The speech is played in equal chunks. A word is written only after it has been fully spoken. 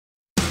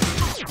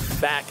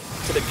Back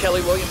to the Kelly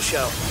Williams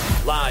Show,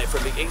 live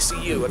from the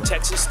ACU of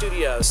Texas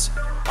studios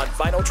on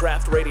Final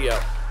Draft Radio.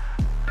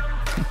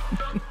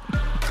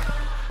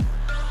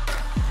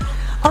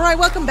 All right,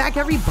 welcome back,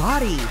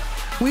 everybody.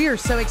 We are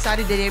so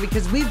excited today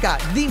because we've got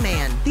the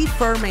man, the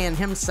fur man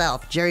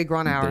himself, Jerry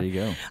Gronauer. There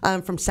you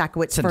go. From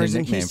Sakowitz Furs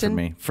in Houston. For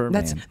me. Fur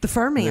That's man. the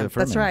fur man. Yeah, fur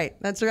That's man. right.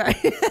 That's right.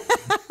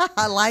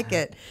 I like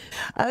it.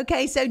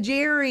 Okay, so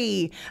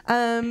Jerry,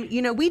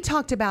 we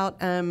talked about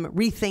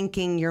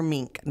rethinking your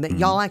mink. That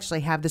y'all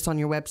actually have this on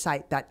your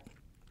website that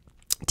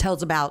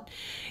tells about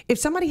if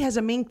somebody has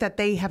a mink that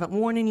they haven't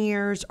worn in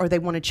years, or they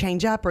want to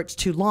change up, or it's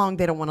too long,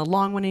 they don't want a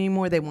long one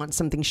anymore, they want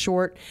something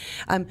short.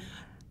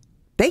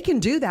 They can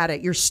do that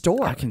at your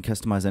store. I can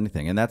customize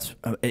anything. And that's,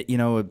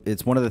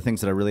 it's one of the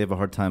things that I really have a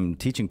hard time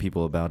teaching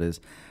people about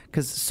is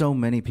because so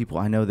many people,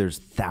 I know there's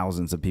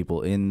thousands of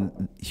people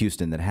in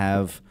Houston that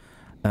have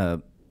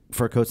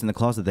fur coats in the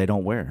closet they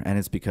don't wear. And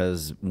it's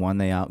because, one,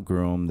 they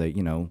outgrew them. They,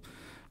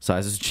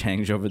 sizes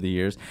change over the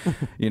years.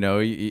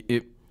 So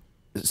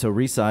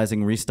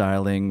resizing,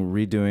 restyling,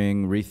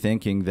 redoing,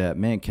 rethinking that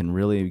mink can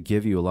really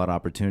give you a lot of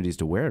opportunities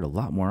to wear it a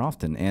lot more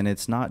often. And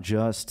it's not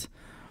just...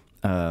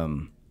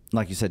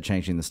 like you said,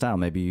 changing the style.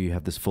 Maybe you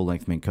have this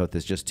full-length mink coat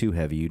that's just too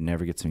heavy. You'd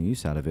never get some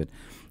use out of it.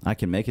 I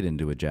can make it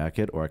into a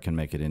jacket, or I can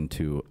make it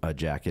into a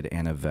jacket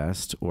and a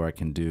vest, or I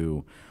can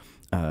do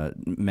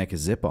make a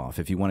zip-off.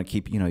 If you want to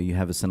keep, you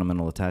have a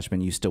sentimental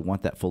attachment, you still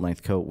want that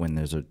full-length coat when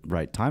there's a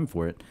right time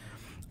for it,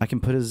 I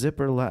can put a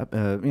zipper,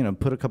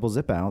 put a couple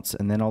zip-outs,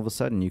 and then all of a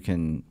sudden you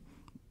can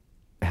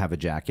have a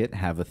jacket,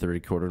 have a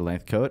 30-quarter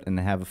length coat, and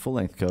have a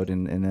full-length coat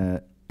in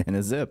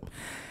a zip.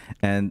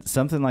 And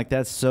something like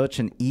that's such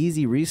an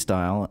easy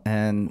restyle,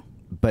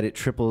 but it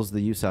triples the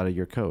use out of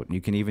your coat.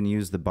 You can even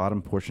use the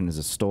bottom portion as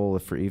a stole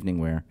for evening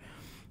wear.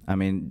 I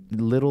mean,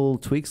 little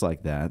tweaks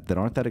like that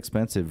aren't that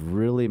expensive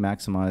really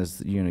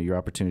maximize your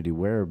opportunity to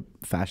wear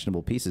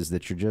fashionable pieces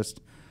that you're just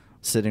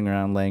sitting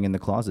around laying in the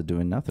closet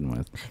doing nothing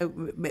with.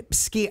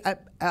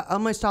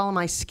 Almost all of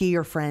my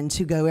skier friends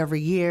who go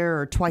every year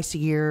or twice a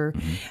year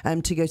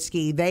to go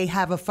ski, they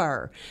have a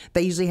fur.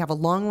 They usually have a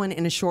long one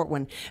and a short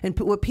one. And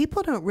what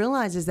people don't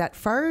realize is that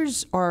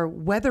furs are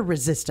weather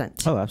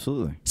resistant. Oh,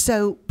 absolutely.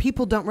 So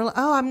people don't realize,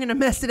 I'm going to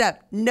mess it up.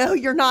 No,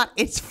 you're not.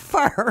 It's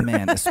fur.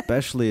 Man,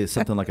 especially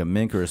something like a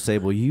mink or a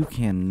sable, you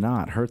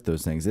cannot hurt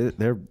those things.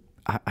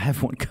 I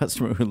have one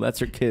customer who lets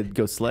her kid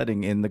go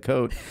sledding in the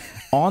coat,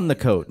 on the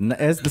coat,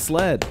 as the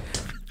sled.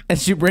 And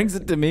she brings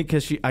it to me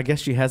because I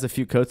guess she has a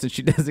few coats and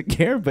she doesn't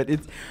care. But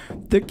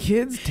the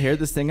kids tear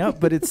this thing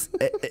up. But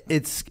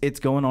it's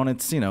going on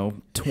its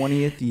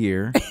 20th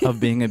year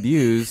of being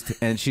abused,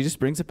 and she just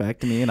brings it back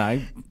to me, and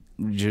I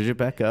zhuzh it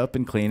back up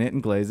and clean it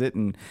and glaze it,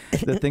 and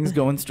the thing's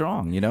going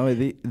strong.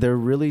 They're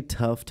really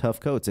tough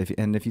coats, if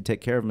you take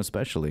care of them,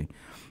 especially.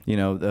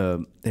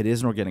 It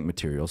is an organic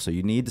material, so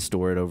you need to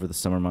store it over the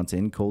summer months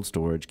in cold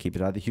storage, keep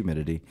it out of the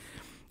humidity.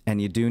 And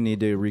you do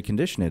need to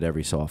recondition it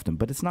every so often,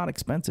 but it's not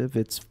expensive.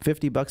 It's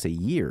 $50 a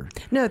year.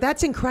 No,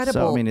 that's incredible.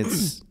 So, I mean,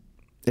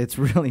 it's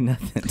really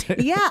nothing.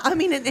 Yeah, I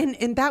mean,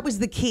 and that was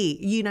the key.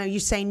 You're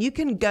saying you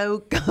can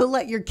go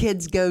let your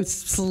kids go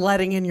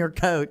sledding in your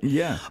coat.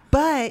 Yeah.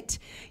 But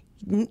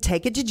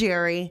take it to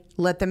Jerry,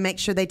 let them make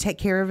sure they take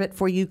care of it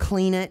for you,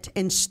 clean it,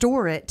 and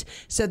store it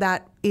so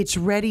that it's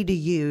ready to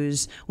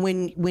use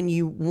when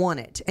you want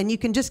it. And you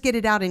can just get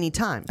it out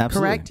anytime,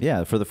 Absolutely. Correct?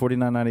 Yeah, for the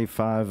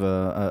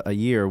 $49.95 a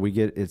year, we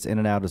get it's in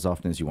and out as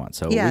often as you want.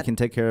 So we can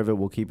take care of it.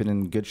 We'll keep it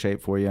in good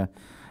shape for you.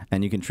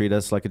 And you can treat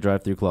us like a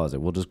drive-through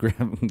closet. We'll just give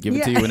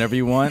it to you whenever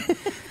you want.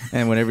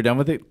 And whenever you're done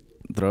with it,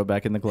 throw it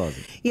back in the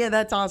closet. Yeah,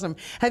 that's awesome.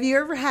 Have you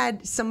ever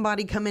had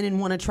somebody come in and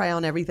want to try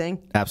on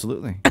everything?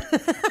 Absolutely.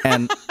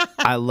 And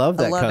I love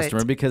that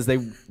customer it. because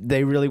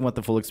they really want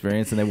the full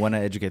experience, and they want to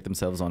educate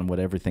themselves on what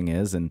everything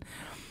is. And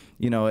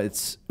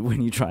it's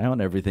when you try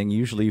on everything,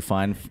 usually you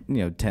find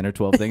 10 or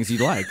 12 things you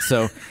like.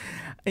 So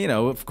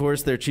of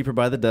course, they're cheaper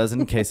by the dozen.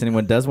 In case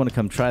anyone does want to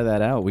come try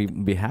that out,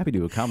 we'd be happy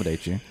to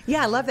accommodate you.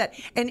 Yeah, I love that.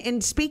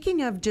 And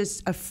speaking of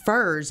just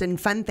furs and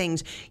fun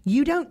things,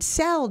 you don't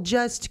sell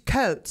just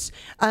coats,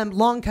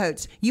 long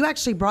coats. You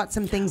actually brought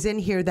some things in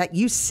here that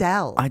you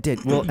sell. I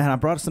did. Well, and I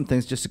brought some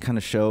things just to kind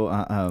of show,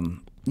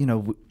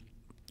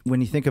 when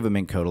you think of a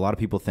mink coat, a lot of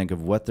people think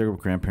of what their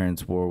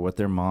grandparents wore, what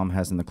their mom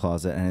has in the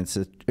closet, and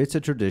it's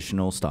a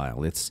traditional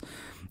style. It's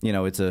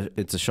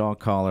it's a shawl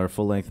collar,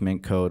 full length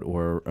mink coat,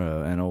 or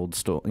an old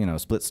stole,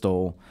 split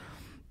stole.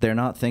 They're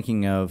not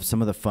thinking of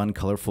some of the fun,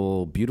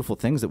 colorful, beautiful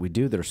things that we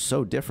do that are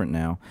so different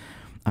now.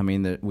 I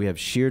mean, we have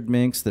sheared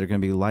minks that are going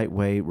to be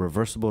lightweight,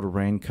 reversible to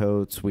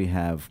raincoats. We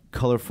have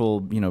colorful,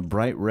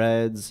 bright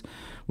reds.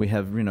 We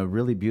have,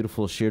 really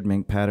beautiful sheared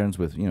mink patterns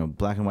with,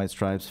 black and white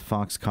stripes,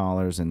 fox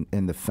collars, and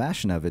the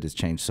fashion of it has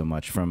changed so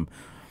much from,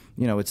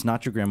 it's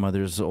not your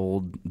grandmother's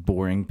old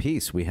boring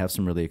piece. We have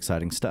some really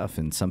exciting stuff,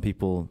 and some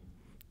people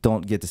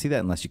don't get to see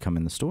that unless you come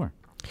in the store.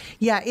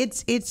 Yeah,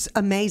 it's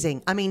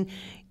amazing. I mean,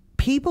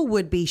 people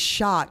would be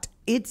shocked.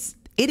 It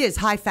is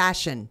high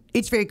fashion.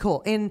 It's very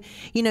cool. And,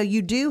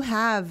 you do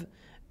have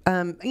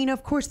you know,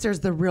 of course, there's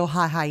the real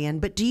high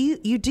end, but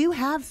you do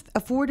have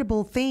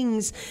affordable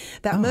things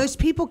that most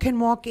people can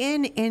walk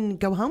in and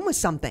go home with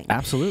something.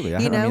 Absolutely. I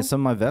mean,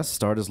 some of my vests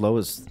start as low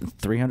as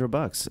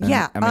 $300. And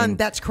yeah, I mean,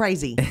 that's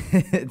crazy.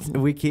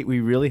 we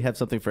really have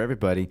something for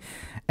everybody,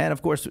 and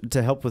of course,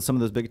 to help with some of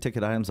those big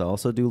ticket items, I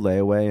also do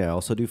layaway. I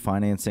also do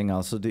financing. I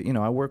also do,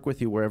 I work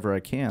with you wherever I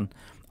can.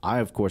 I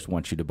of course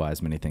want you to buy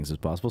as many things as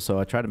possible, so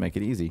I try to make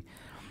it easy.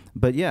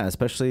 But yeah,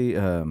 especially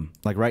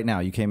like right now,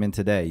 you came in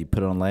today, you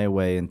put it on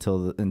layaway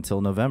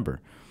until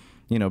November.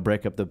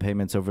 Break up the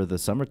payments over the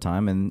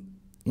summertime, and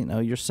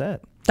you're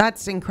set.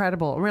 That's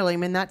incredible, really. I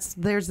mean,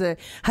 there's the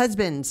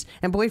husbands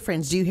and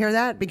boyfriends. Do you hear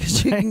that?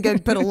 Because you can go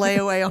put a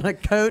layaway on a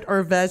coat or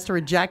a vest or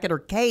a jacket or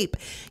cape.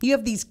 You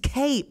have these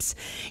capes,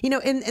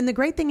 and the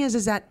great thing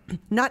is that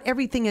not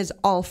everything is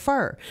all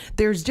fur.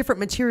 There's different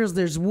materials.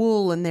 There's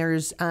wool and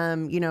there's,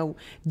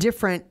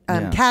 different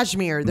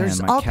cashmere.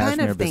 There's all kind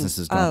of things. Cashmere business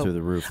has gone through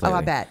the roof lately. Oh,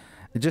 I bet.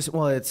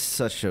 It's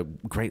such a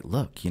great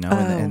look,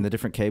 and the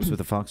different capes with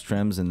the fox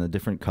trims and the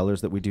different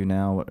colors that we do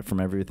now, from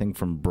everything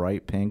from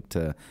bright pink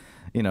to,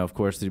 of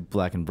course, the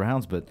black and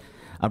browns. But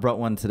I brought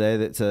one today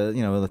that's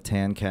a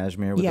tan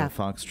cashmere with a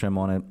fox trim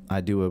on it.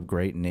 I do a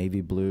great navy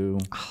blue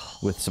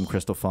with some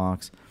crystal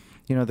fox.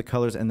 The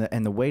colors and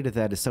the weight of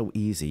that is so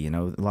easy. A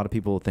lot of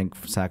people think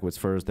Sakowitz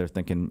Furs, they're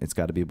thinking it's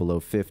got to be below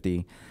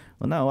 50.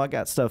 Well, no, I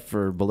got stuff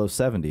for below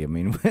 70. I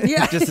mean,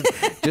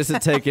 just to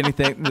take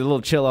anything, a little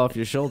chill off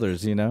your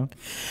shoulders,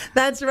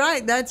 That's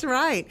right. That's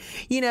right.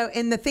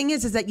 And the thing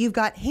is that you've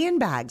got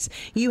handbags,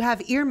 you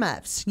have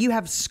earmuffs, you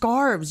have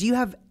scarves,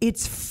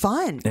 it's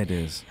fun. It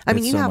is. I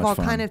mean, you have all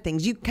kind of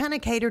things. You kind of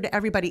cater to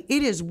everybody.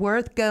 It is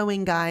worth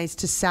going, guys,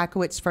 to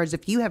Sakowitz Furs.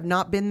 If you have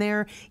not been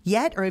there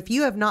yet, or if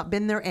you have not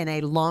been there in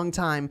a long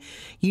time,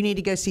 you need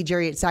to go see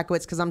Jerry at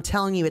Sakowitz, because I'm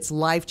telling you, it's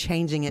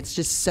life-changing. It's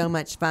just so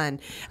much fun.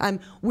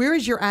 Where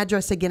is your address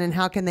again, and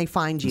how can they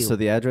find you? So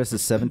the address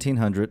is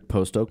 1700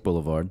 Post Oak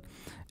Boulevard,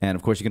 and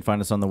of course you can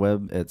find us on the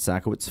web at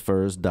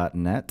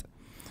sakowitzfurs.net,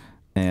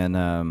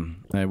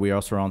 and we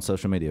also are on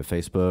social media: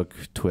 Facebook,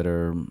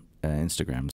 Twitter, Instagram.